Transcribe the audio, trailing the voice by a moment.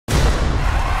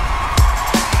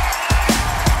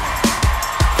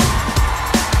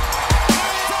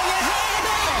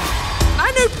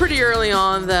early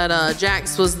on that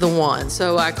Jax was the one.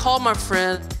 So I called my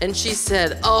friend and she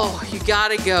said, oh, you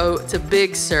gotta go to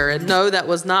Big Sur. And no, that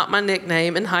was not my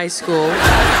nickname in high school.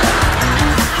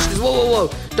 She goes, whoa, whoa, whoa,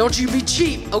 don't you be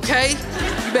cheap, okay?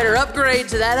 You better upgrade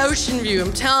to that Ocean View,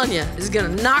 I'm telling you. It's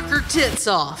gonna knock her tits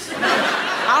off.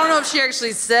 I don't know if she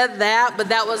actually said that, but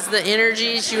that was the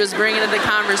energy she was bringing to the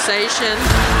conversation.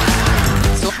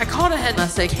 So I called ahead and I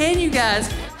said, can you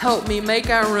guys help me make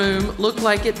our room look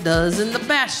like it does in The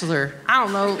Bachelor? I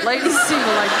don't know, ladies seem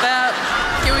to like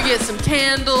that. Can we get some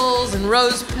candles and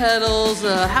rose petals?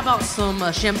 How about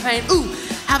some champagne? Ooh,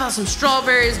 how about some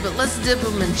strawberries? But let's dip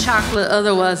them in chocolate,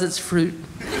 otherwise it's fruit.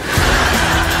 So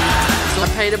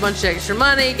I paid a bunch of extra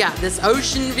money, got this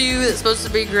ocean view that's supposed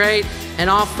to be great, and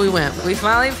off we went. We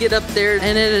finally get up there,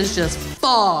 and it is just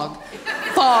fog,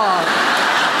 fog,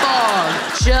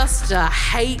 fog. Just a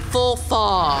hateful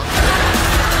fog.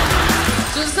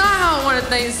 So it's not how I wanted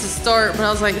things to start, but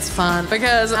I was like, it's fine,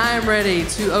 because I am ready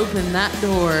to open that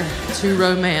door to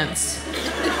romance.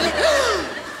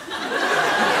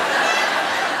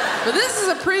 But this is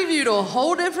a preview to a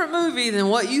whole different movie than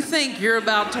what you think you're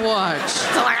about to watch.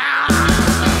 So like,